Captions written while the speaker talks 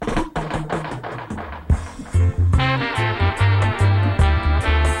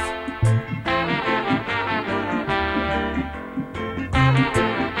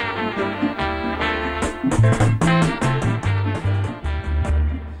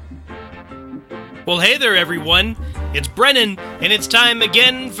Well, hey there, everyone. It's Brennan, and it's time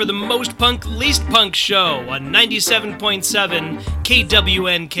again for the Most Punk, Least Punk show on 97.7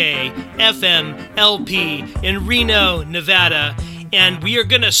 KWNK FM LP in Reno, Nevada. And we are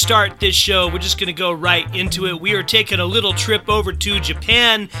going to start this show. We're just going to go right into it. We are taking a little trip over to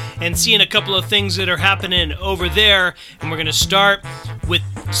Japan and seeing a couple of things that are happening over there. And we're going to start with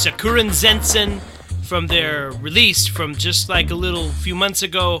Sakuran Zensen from their release from just like a little few months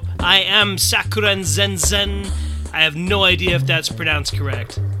ago. I am Sakuran Zensen. I have no idea if that's pronounced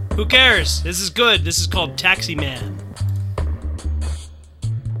correct. Who cares? This is good. This is called Taxi Man. 「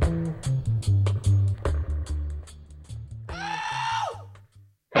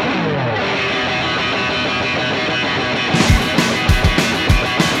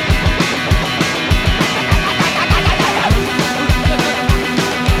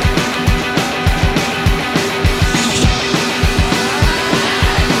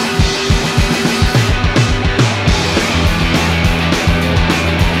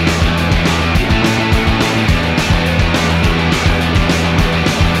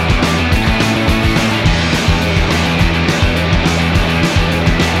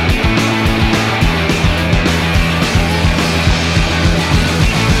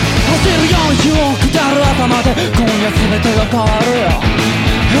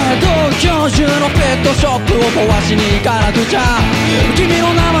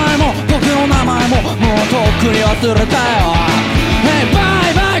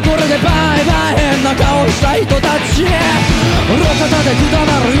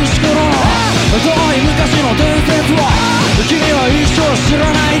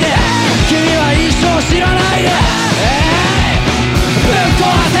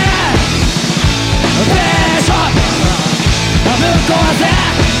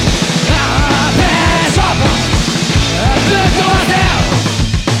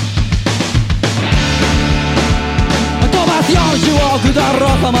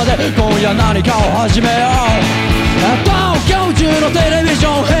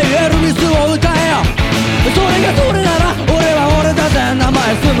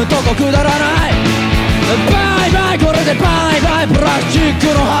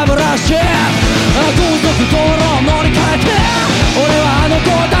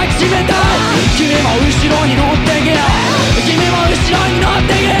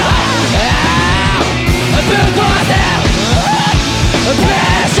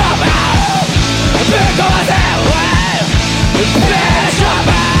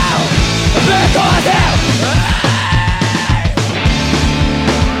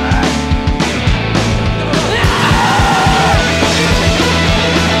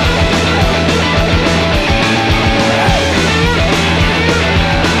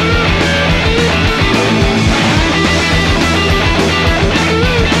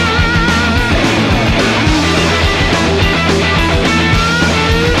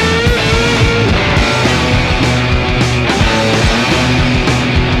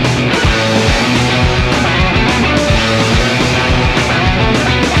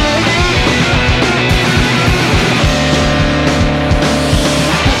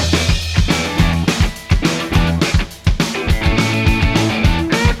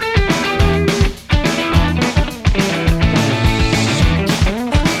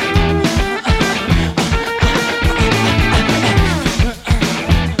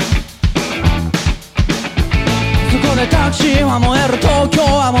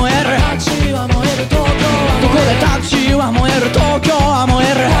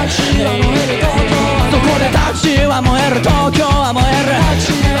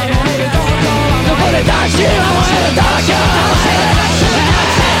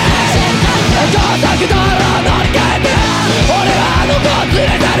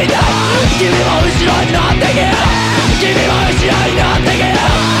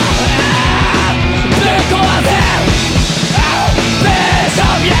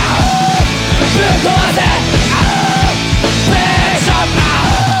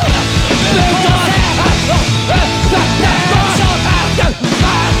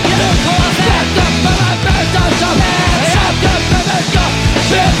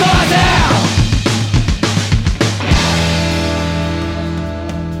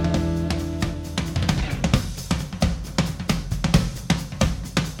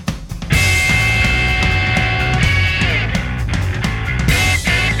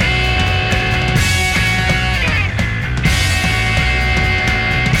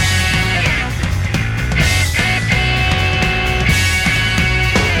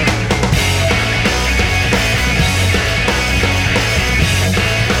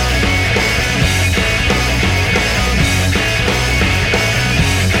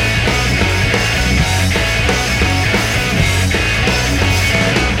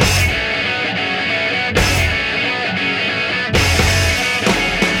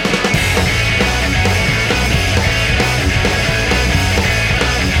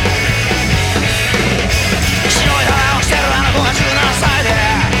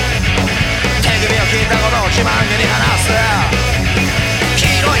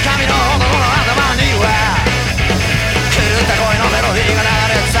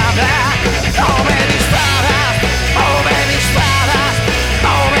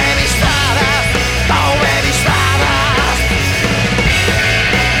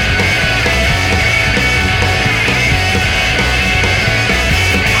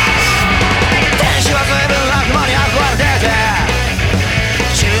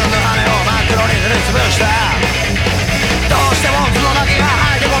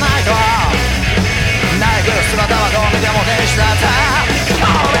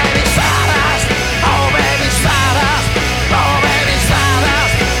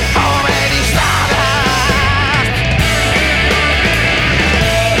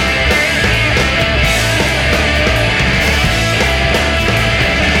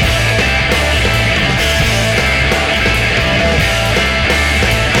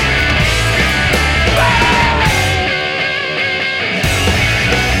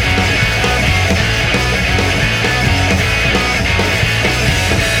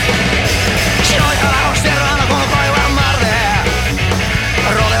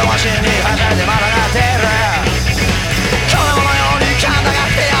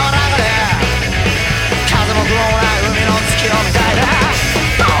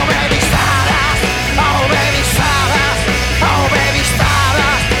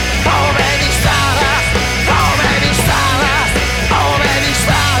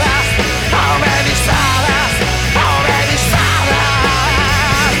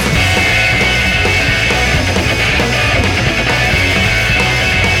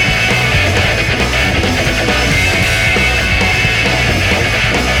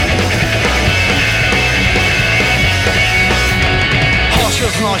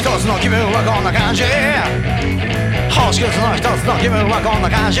つの一つの気分はこんな感じ星屑の一つの気分はこんな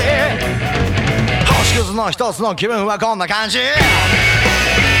感じ星屑の一つの気分はこんな感じ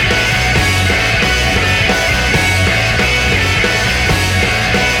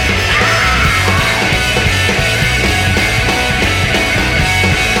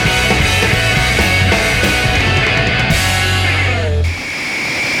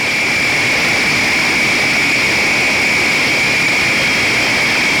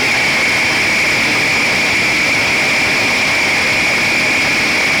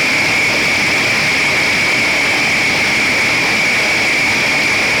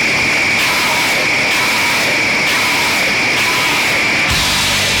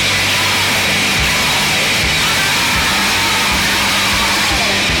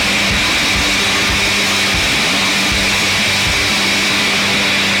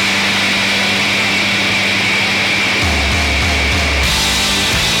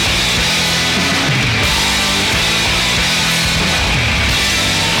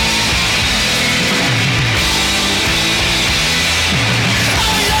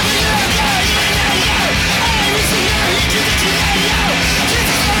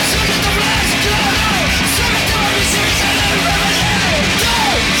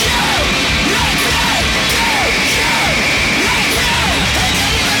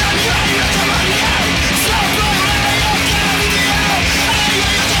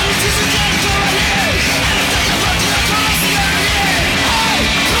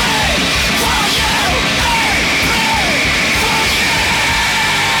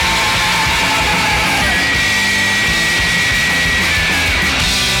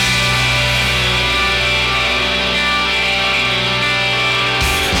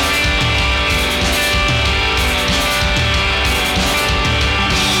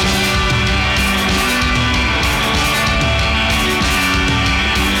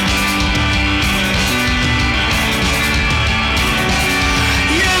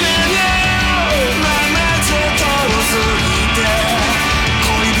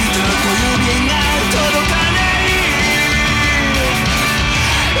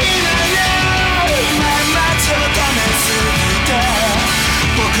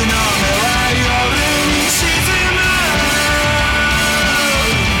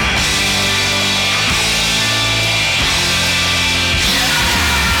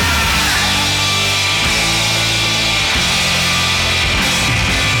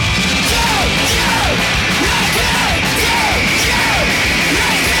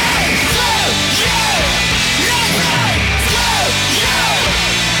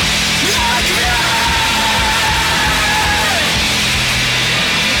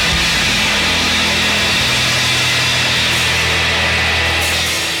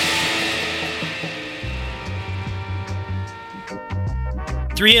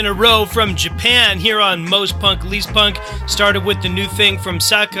Three in a row from Japan here on Most Punk, Least Punk. Started with the new thing from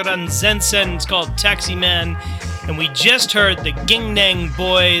Sakuran Zensen. It's called Taxi Man. And we just heard the Gingnang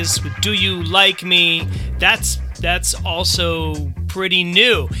Boys with Do You Like Me? That's also pretty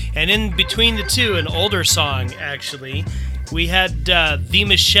new. And in between the two, an older song, actually, we had The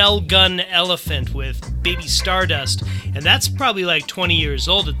Michelle Gun Elephant with Baby Stardust. And that's probably like 20 years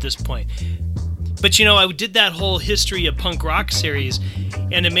old at this point. But you know, I did that whole history of punk rock series,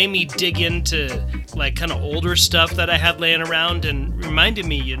 and it made me dig into like kind of older stuff that I had laying around, and reminded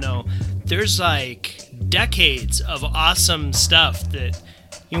me, you know, there's like decades of awesome stuff that,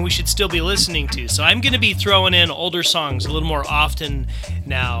 you know, we should still be listening to. So I'm going to be throwing in older songs a little more often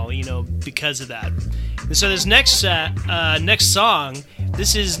now, you know, because of that. And so this next song,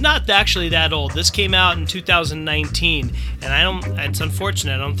 this is not actually that old. This came out in 2019, and it's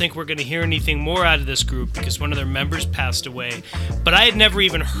unfortunate. I don't think we're going to hear anything more out of this group because one of their members passed away. But I had never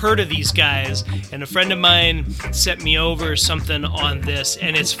even heard of these guys, and a friend of mine sent me over something on this,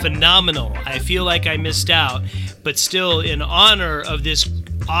 and it's phenomenal. I feel like I missed out, but still, in honor of this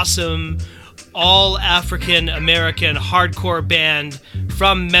awesome all-African American hardcore band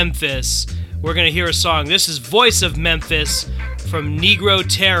from Memphis, we're going to hear a song. This is Voice of Memphis from Negro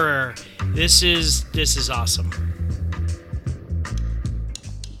Terror. This is awesome.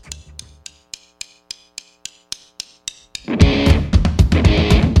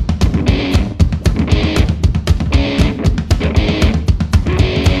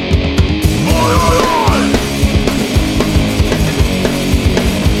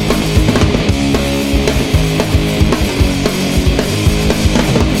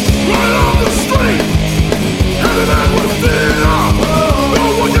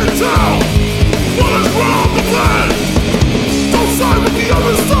 No one can tell what is wrong with life.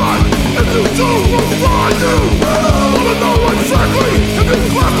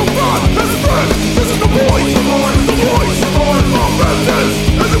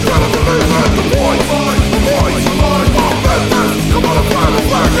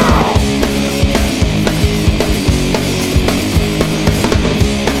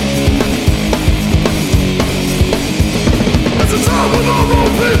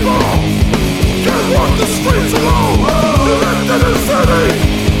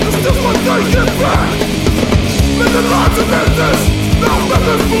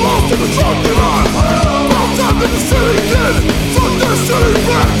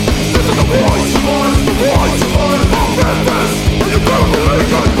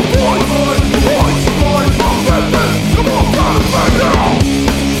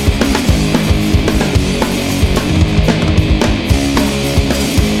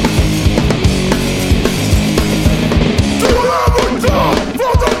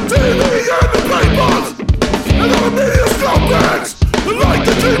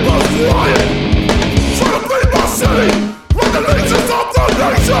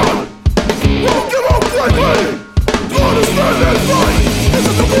 Won't give up quickly. To understand and fight.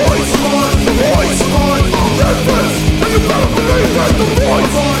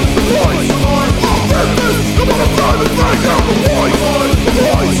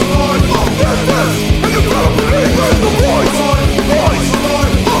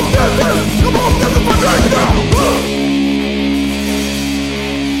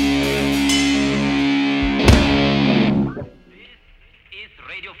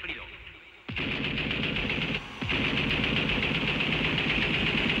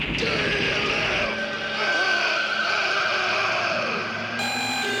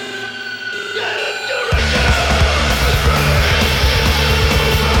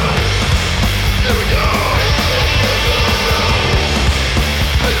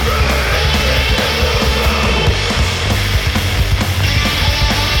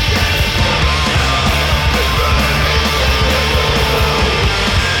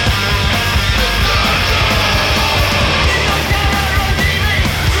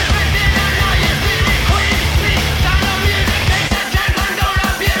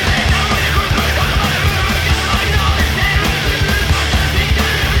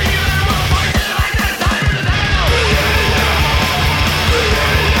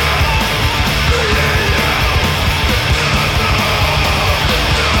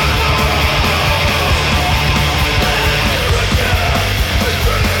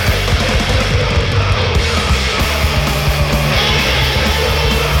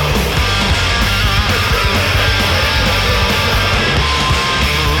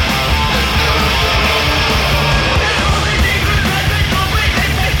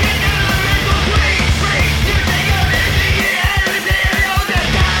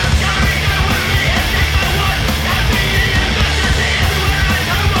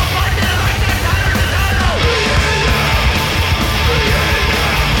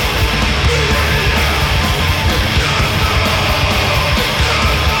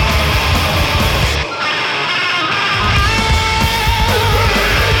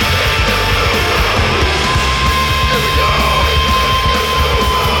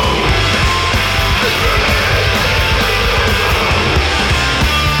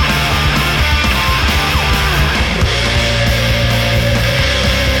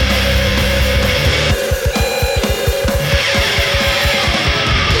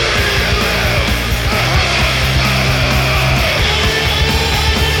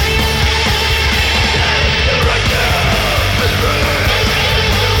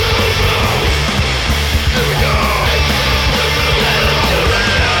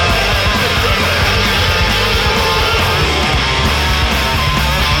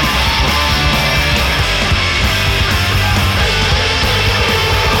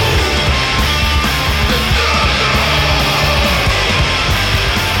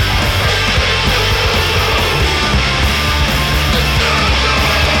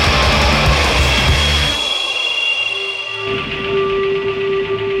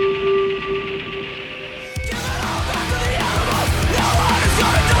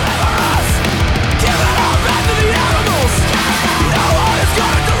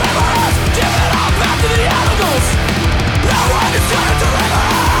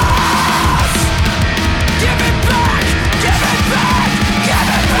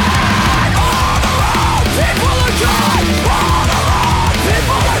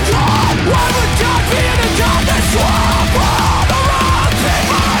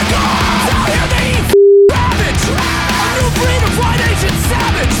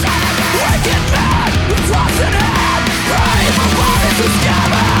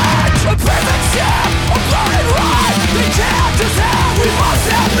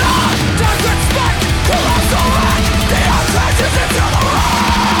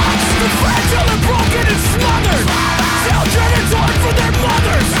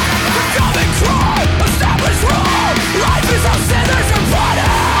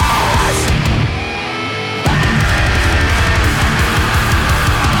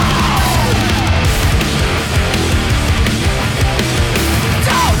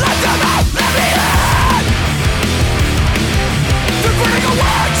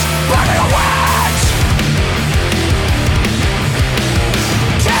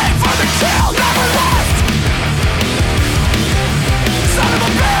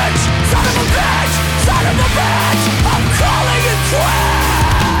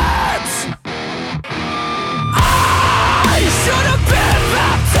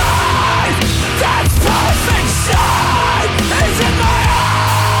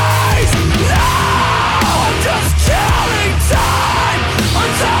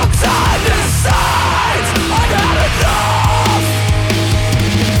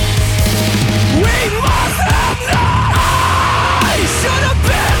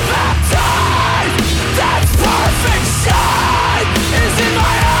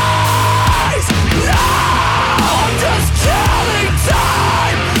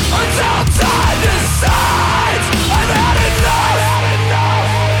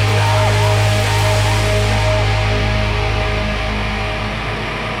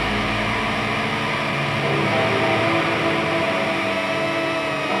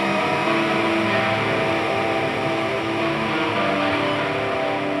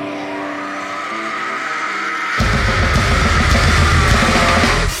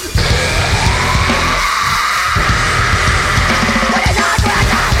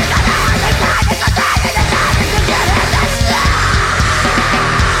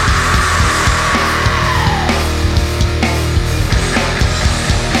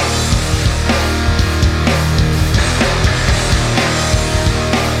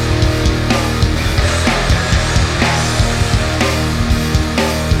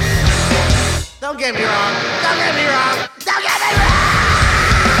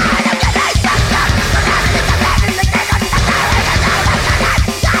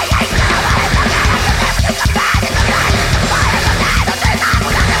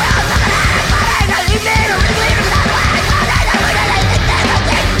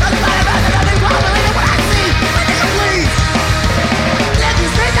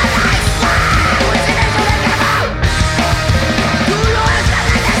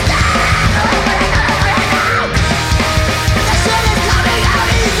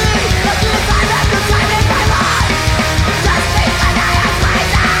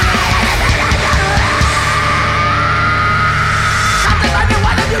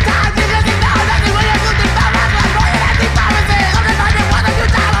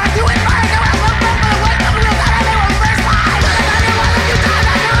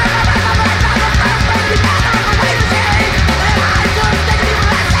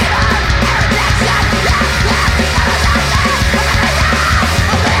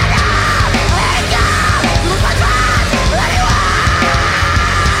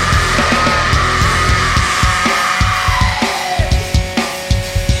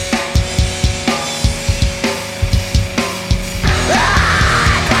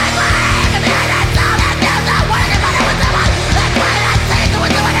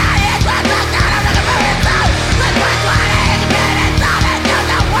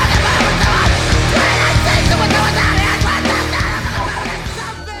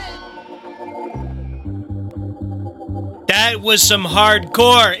 That was some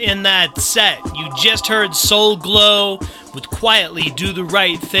hardcore in that set. You just heard Soul Glow with Quietly Do the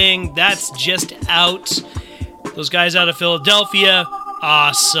Right Thing. That's just out. Those guys out of Philadelphia,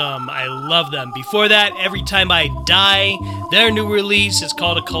 awesome. I love them. Before that, Every Time I Die, their new release is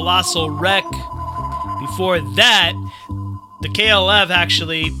called A Colossal Wreck. Before that, the KLF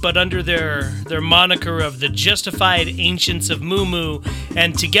actually, but under their moniker of the Justified Ancients of Moo Moo,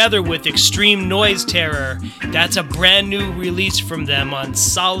 and together with Extreme Noise Terror, that's a brand new release from them on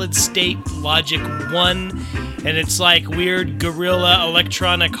Solid State Logic 1, and it's like weird guerrilla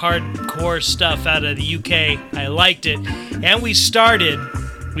electronic hardcore stuff out of the UK. I liked it. And we started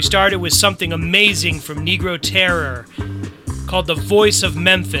with something amazing from Negro Terror called The Voice of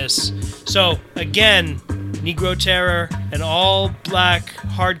Memphis. So again, Negro Terror, an all-black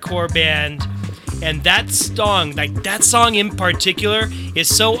hardcore band, and that song in particular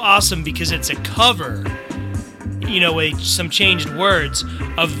is so awesome because it's a cover, with some changed words,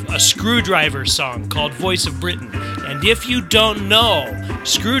 of a Screwdriver song called Voice of Britain. And if you don't know,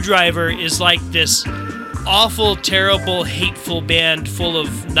 Screwdriver is like this awful, terrible, hateful band full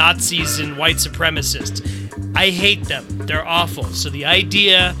of Nazis and white supremacists. I hate them. They're awful. So the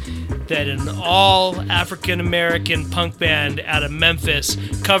idea that an all African-American punk band out of Memphis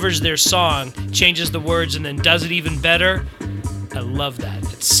covers their song, changes the words, and then does it even better, I love that.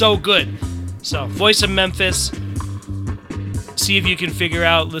 It's so good. So, Voice of Memphis, see if you can figure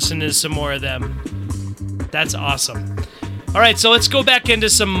out, listen to some more of them. That's awesome. All right, so let's go back into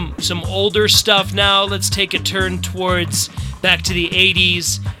some older stuff now. Let's take a turn towards back to the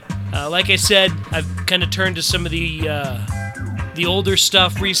 80s. Like I said, I've kind of turned to some of the older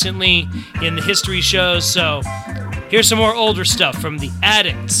stuff recently in the history shows, so here's some more older stuff from the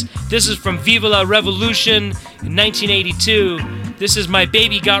Addicts. This is from Viva La Revolution in 1982. This is My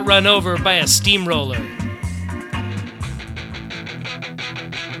Baby Got Run Over by a Steamroller.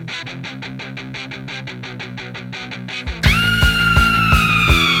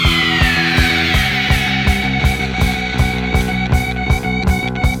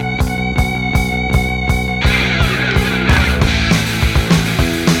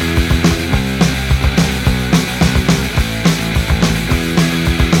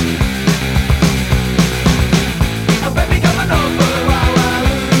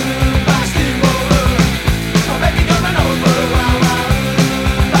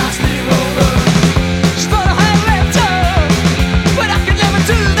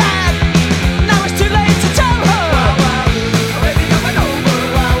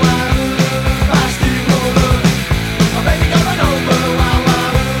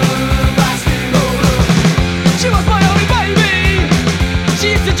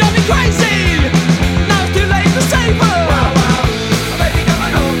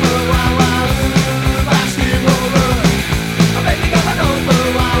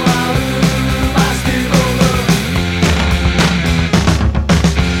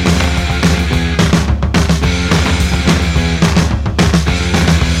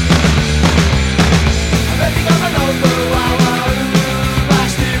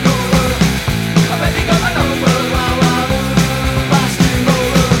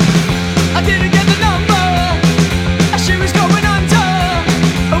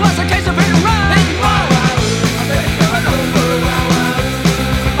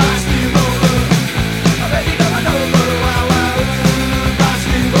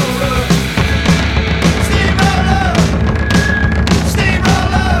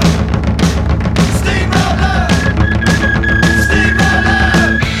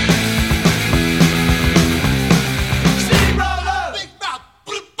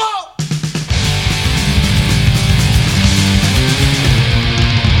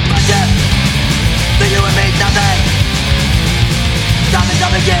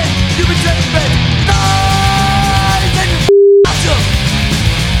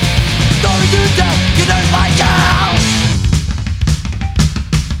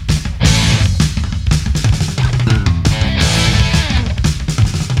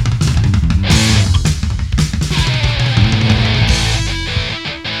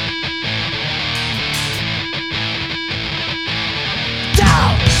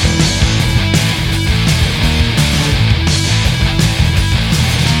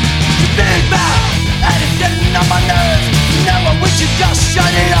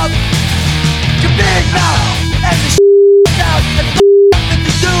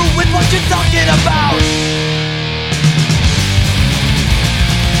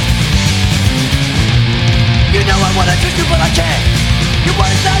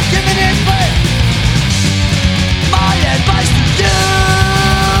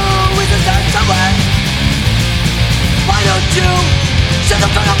 Why don't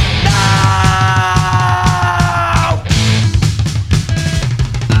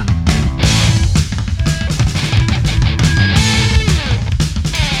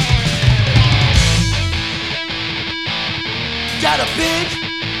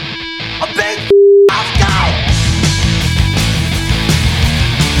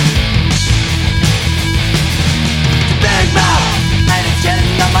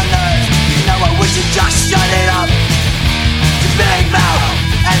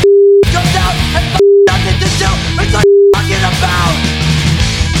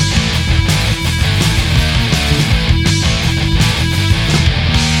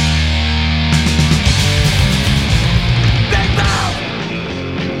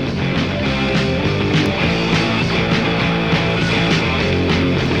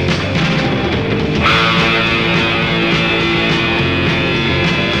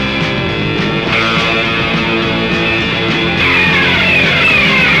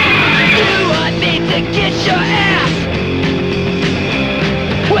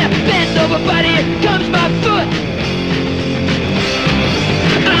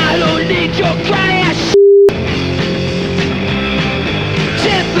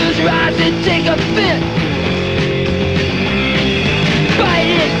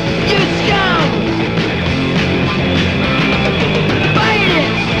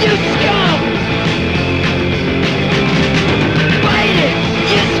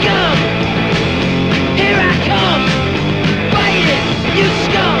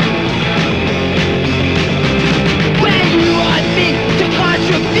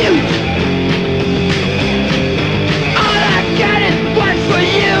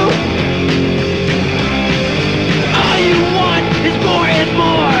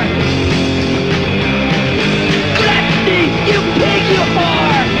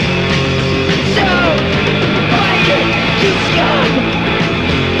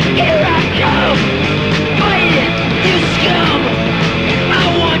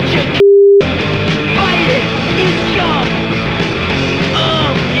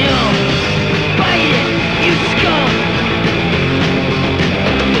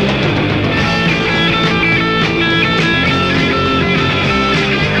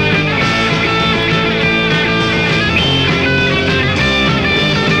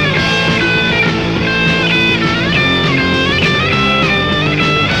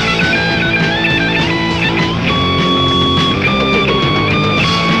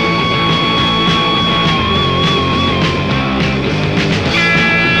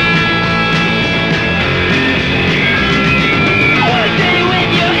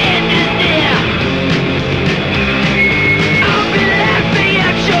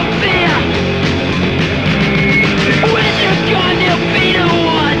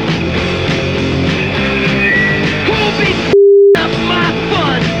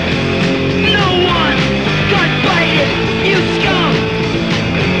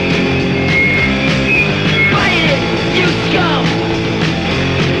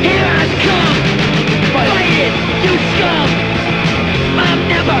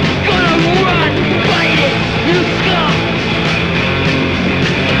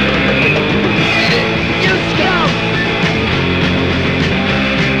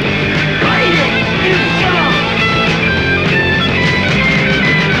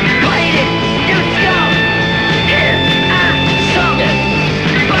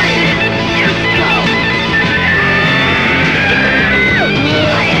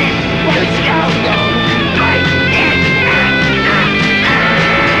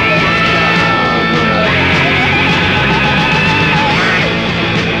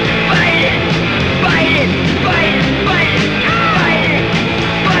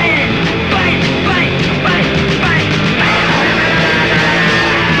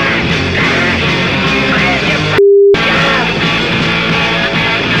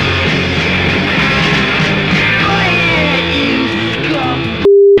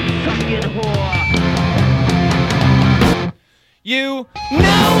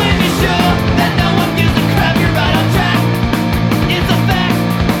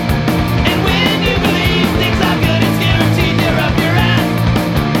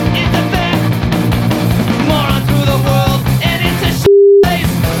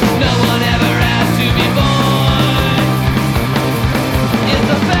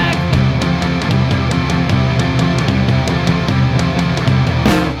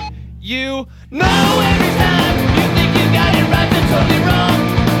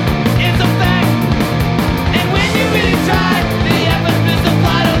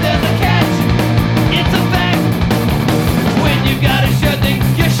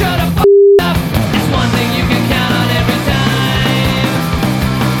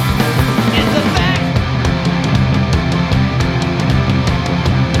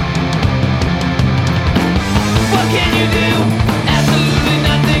Absolutely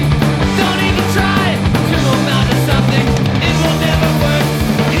nothing. Don't even try to amount to something. It will never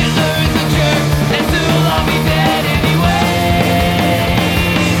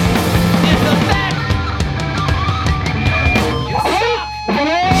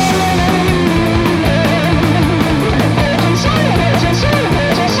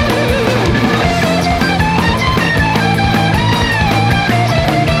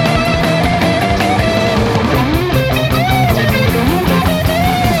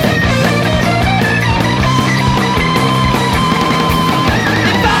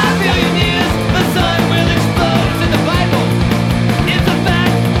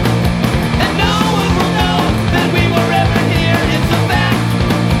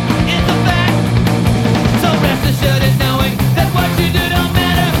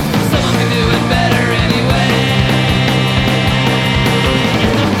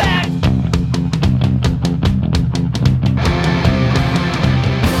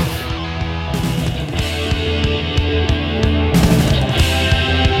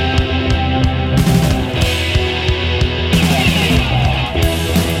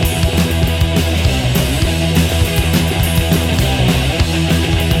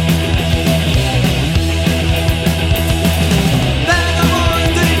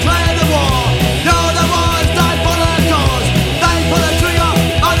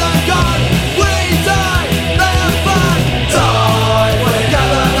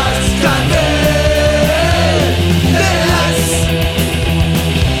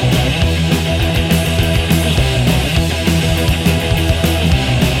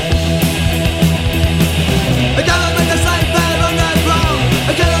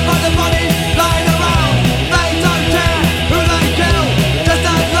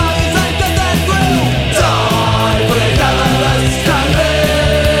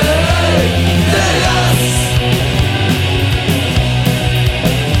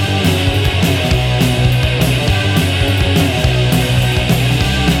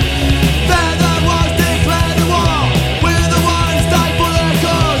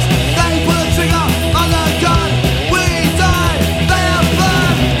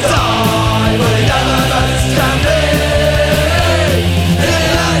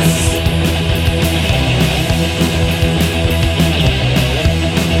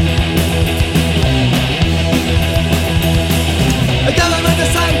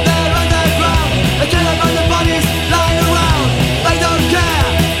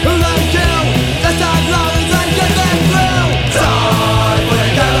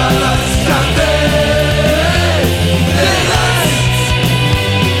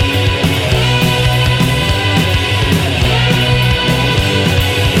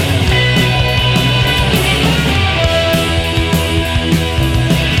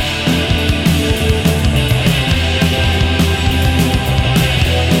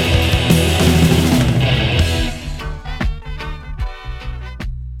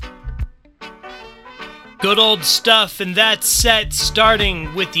Good old stuff, and that set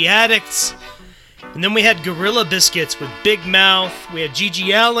starting with The Addicts. And then we had Gorilla Biscuits with Big Mouth. We had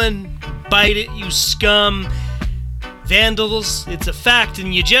Gigi Allen, Bite It, You Scum. Vandals, It's a Fact.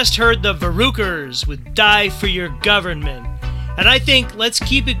 And you just heard the Varukers with Die for Your Government. And I think let's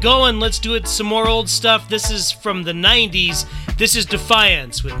keep it going. Let's do it some more old stuff. This is from the 90s. This is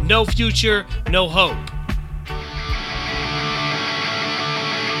Defiance with No Future, No Hope.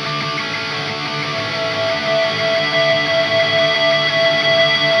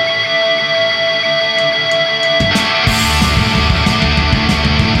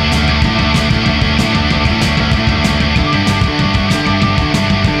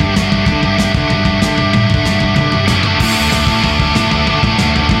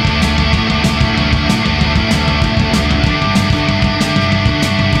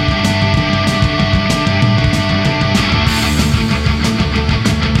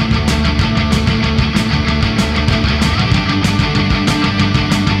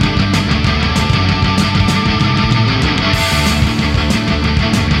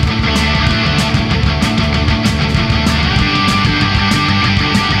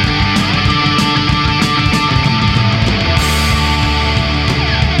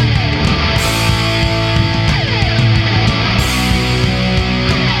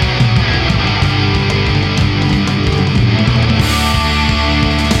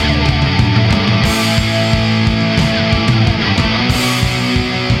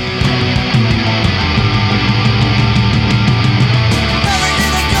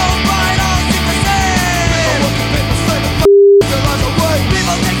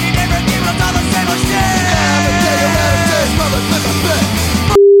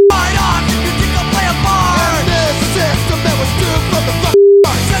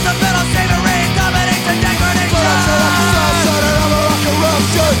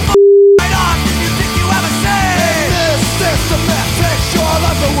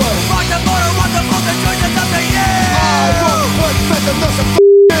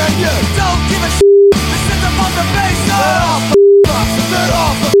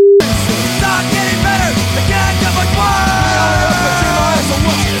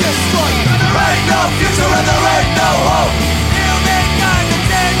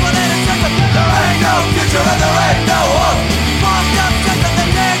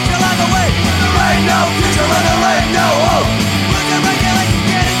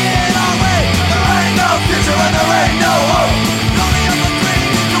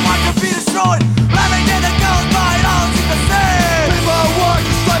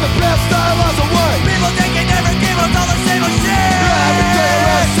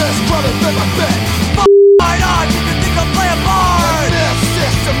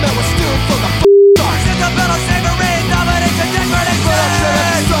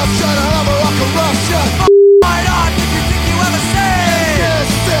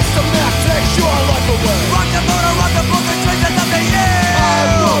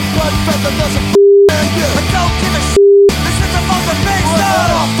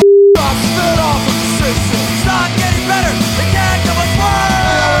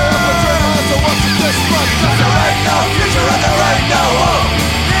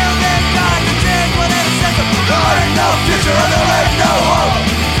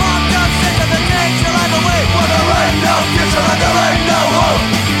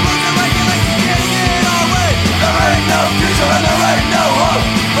 Future and there ain't no hope.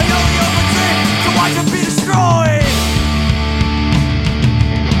 We only open dream.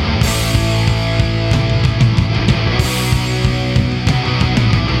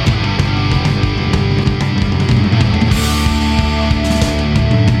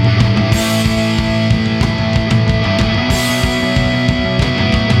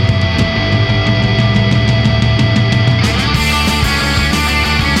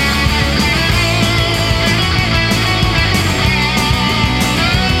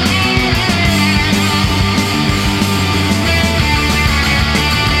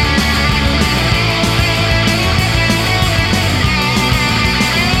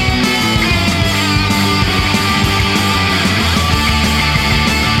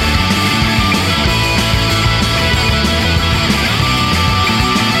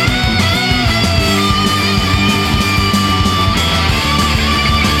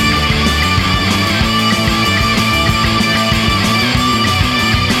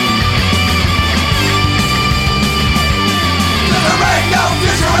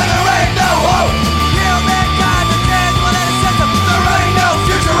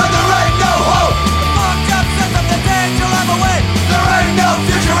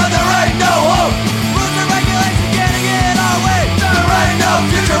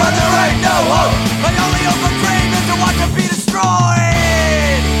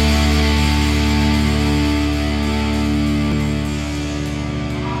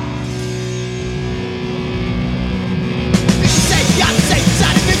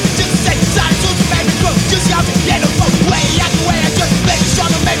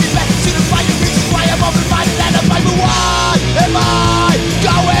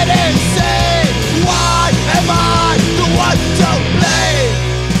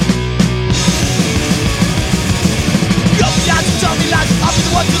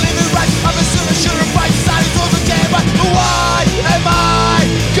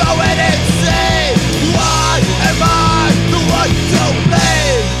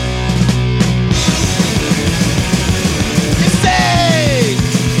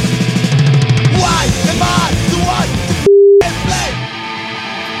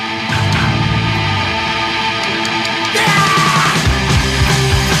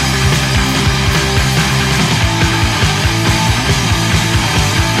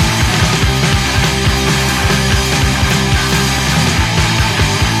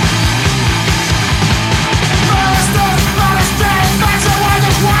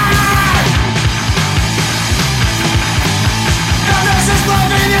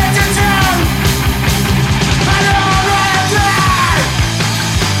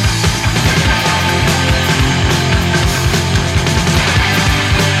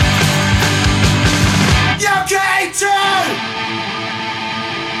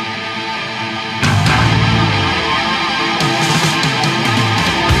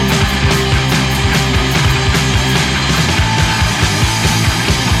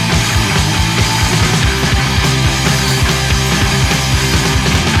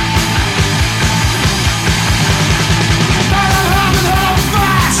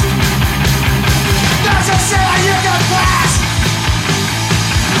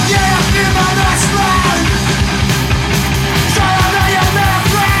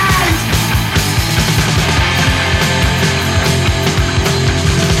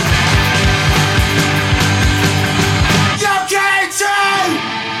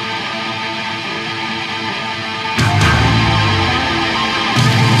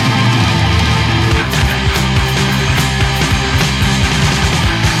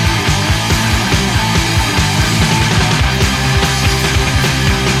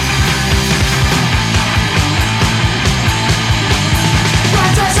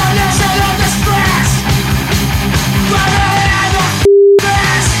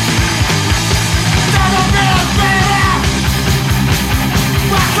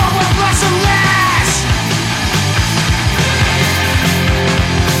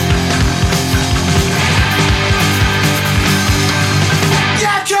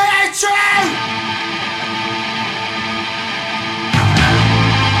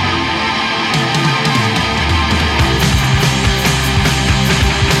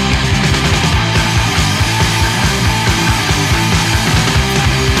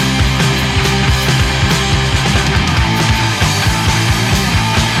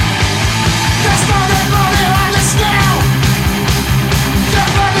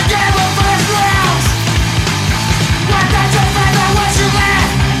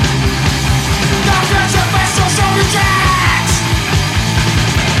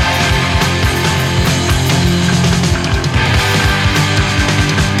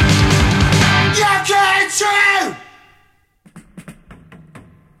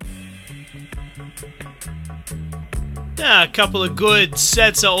 Yeah, a couple of good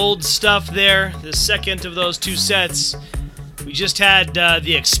sets of old stuff there. The second of those two sets. We just had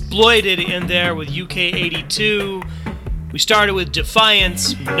The Exploited in there with UK 82. We started with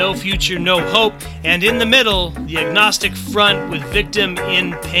Defiance, No Future, No Hope. And in the middle, The Agnostic Front with Victim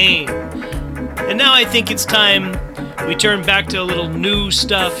in Pain. And now I think it's time we turn back to a little new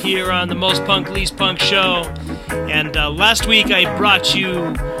stuff here on the Most Punk, Least Punk show. And last week I brought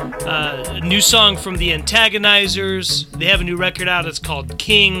you a new song from the Antagonizers. They have a new record out. It's called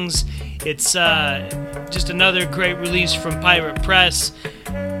Kings. It's just another great release from Pirate Press.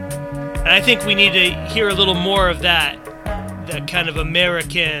 And I think we need to hear a little more of that kind of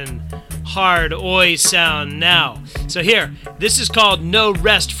American hard oi sound now. So here, this is called No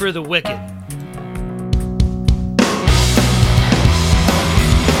Rest for the Wicked.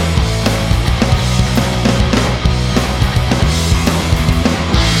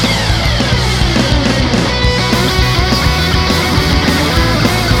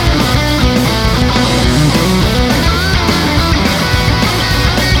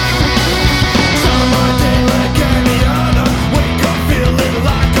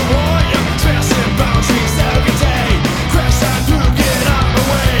 Boundaries every day, crash and through, get out of the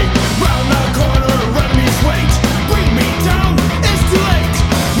way. Round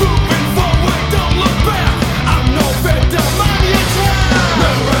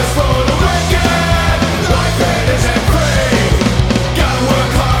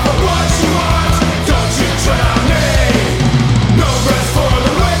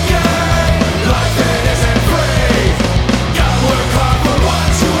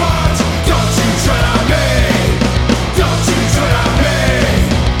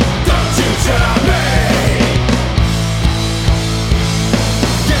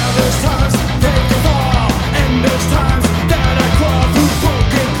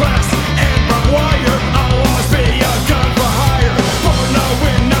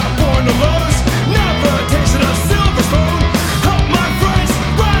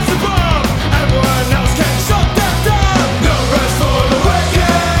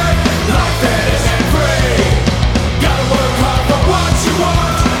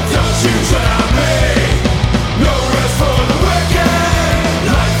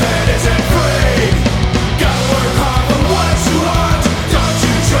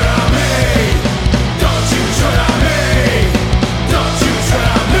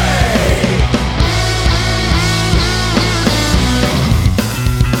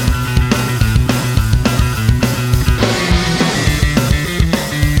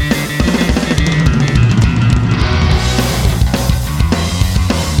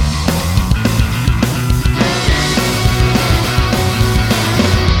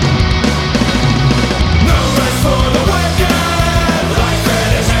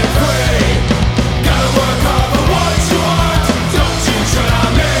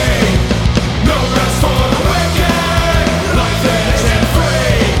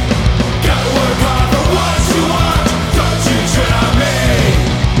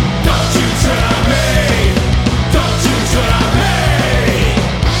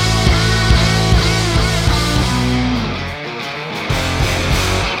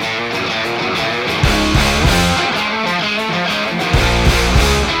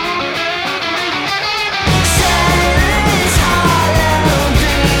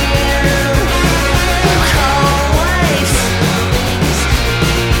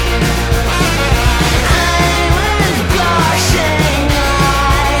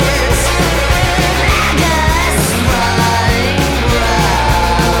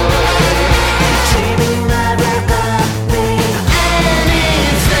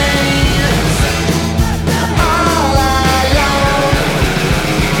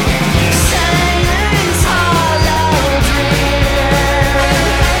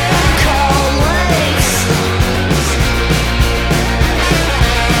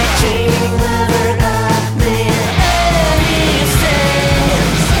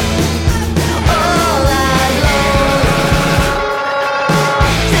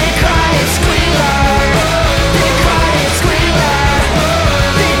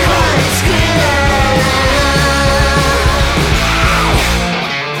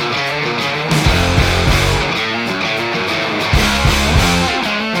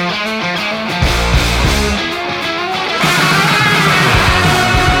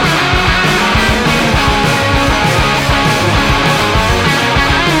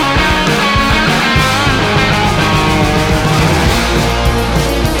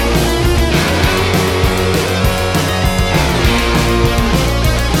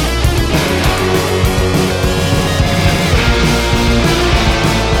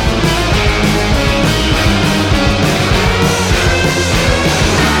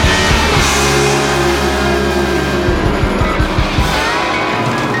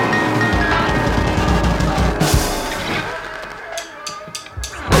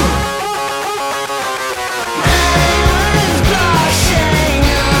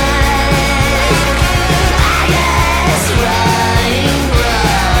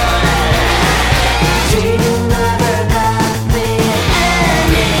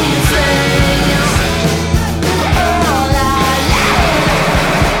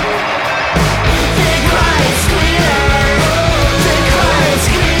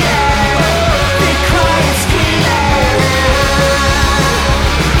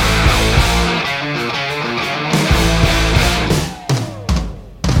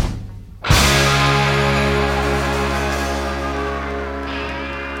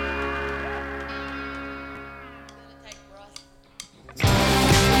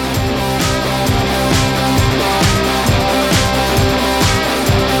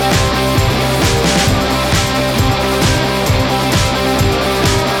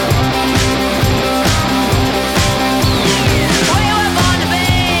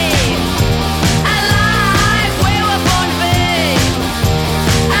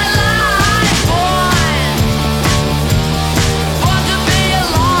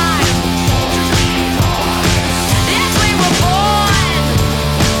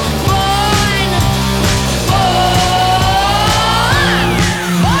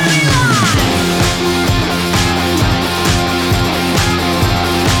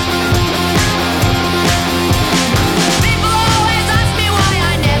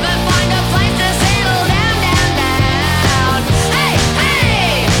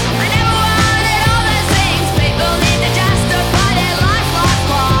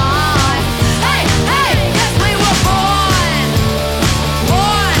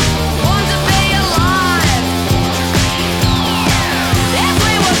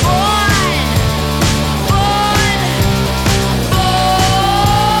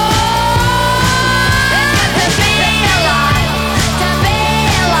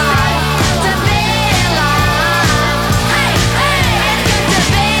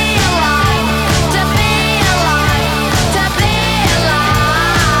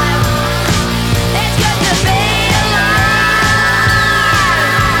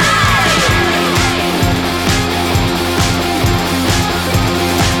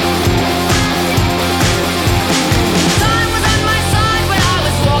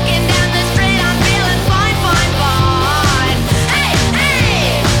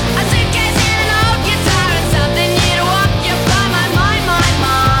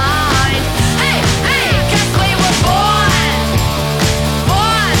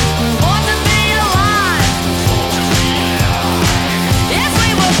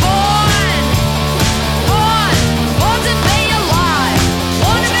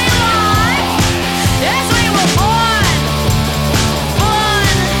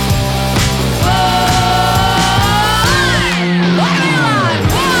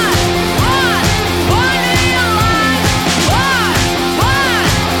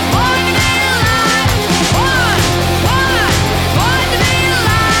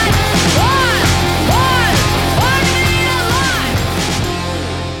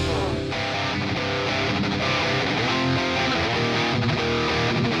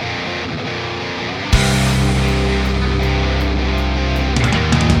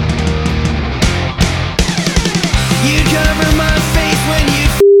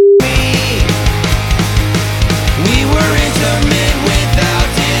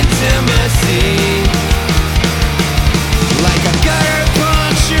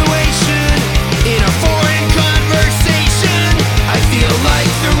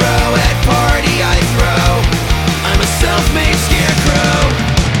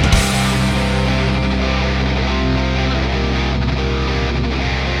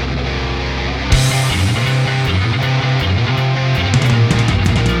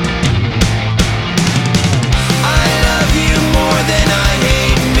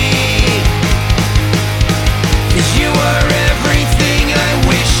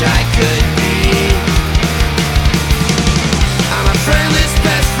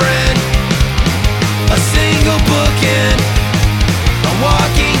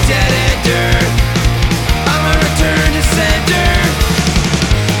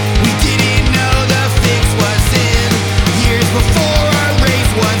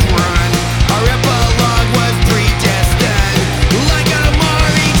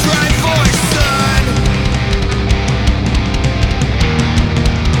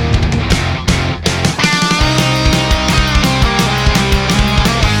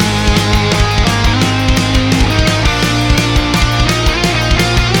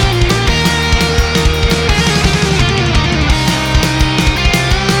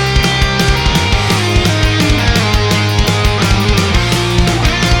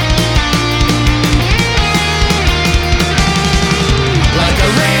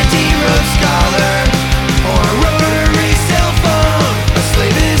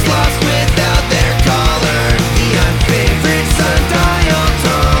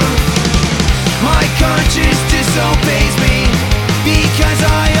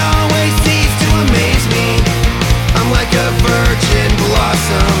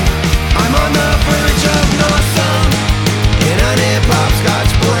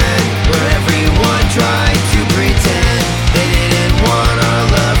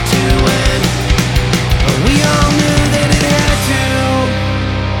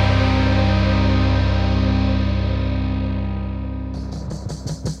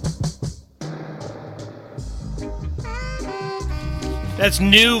That's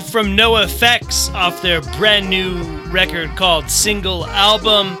new from NoFX off their brand new record called Single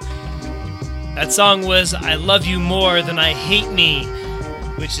Album. That song was I Love You More Than I Hate Me,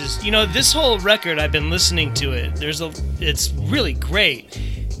 which is, this whole record, I've been listening to it. It's really great,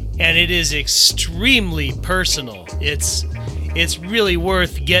 and it is extremely personal. It's really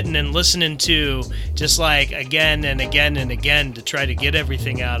worth getting and listening to, just like again and again and again to try to get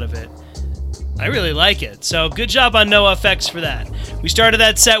everything out of it. I really like it. So good job on NoFX for that. We started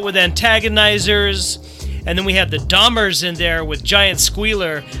that set with Antagonizers, and then we had the Dahmers in there with Giant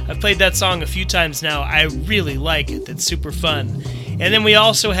Squealer. I've played that song a few times now. I really like it. It's super fun. And then we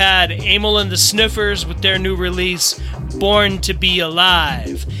also had Amyl and the Sniffers with their new release, Born to Be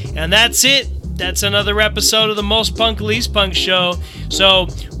Alive. And that's it. That's another episode of the Most Punk Least Punk show. So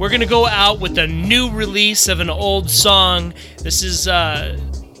we're going to go out with a new release of an old song. This is,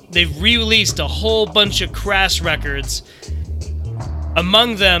 they've re-released a whole bunch of Crass records.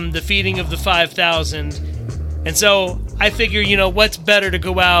 Among them, The Feeding of the 5,000. And so I figure, what's better to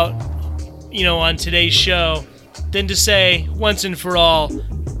go out, on today's show than to say, once and for all,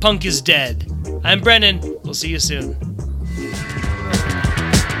 punk is dead. I'm Brennan. We'll see you soon.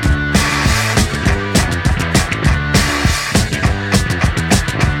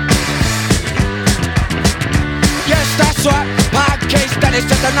 Yes, that's right. Punk is dead. It's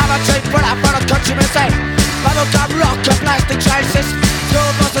just another cheap product for the countrymen say. Bubblegum rock and plastic chases.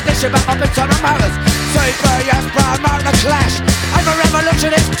 School bus edition, but my bits on the motors. CBS promote the clash. I'm a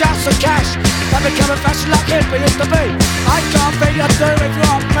revolution, it's just a cash. I become a fashion like hippie used to be. I can't be a do if you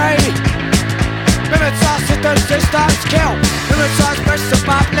want me. Mimics are seduce, systems kill. Mimics are express the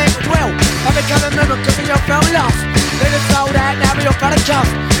public will. I become a mimic cause you feel lost. Leave it sold out, now you're gonna come.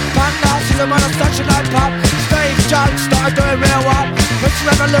 Punk Nazism on a social night pub. Steve Jones started doing real one. It's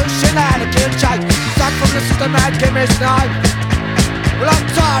revolution and a kill change. Stuck from the system and give me his name. Well, I'm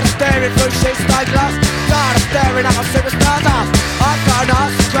tired of staring through sheets like glass. Tired of staring at my superstar's ass. I've got an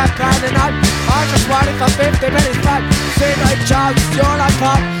ass, crap and a note. I'm just waiting for 50 minutes back. See me Jones, you're like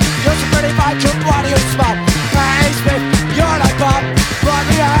pop. You're so pretty much, what do you smoke? Patty Smith, you're like pop. Right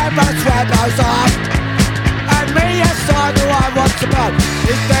me your hand, but the sweat goes on. And me, yes, I do I want to know.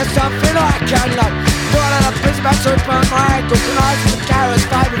 Is there something I can learn? You're not a bitch, but super my ankle. Tonight, some carrots,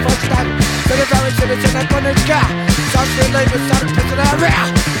 baby, for stand. So the very citizen, they're gonna get. Social leavers, so the piss in their rear.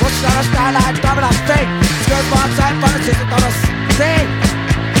 What's not a style like double up thing? Skirts my time, but it's not a thing.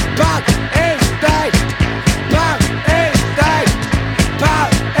 Punk is dead. Punk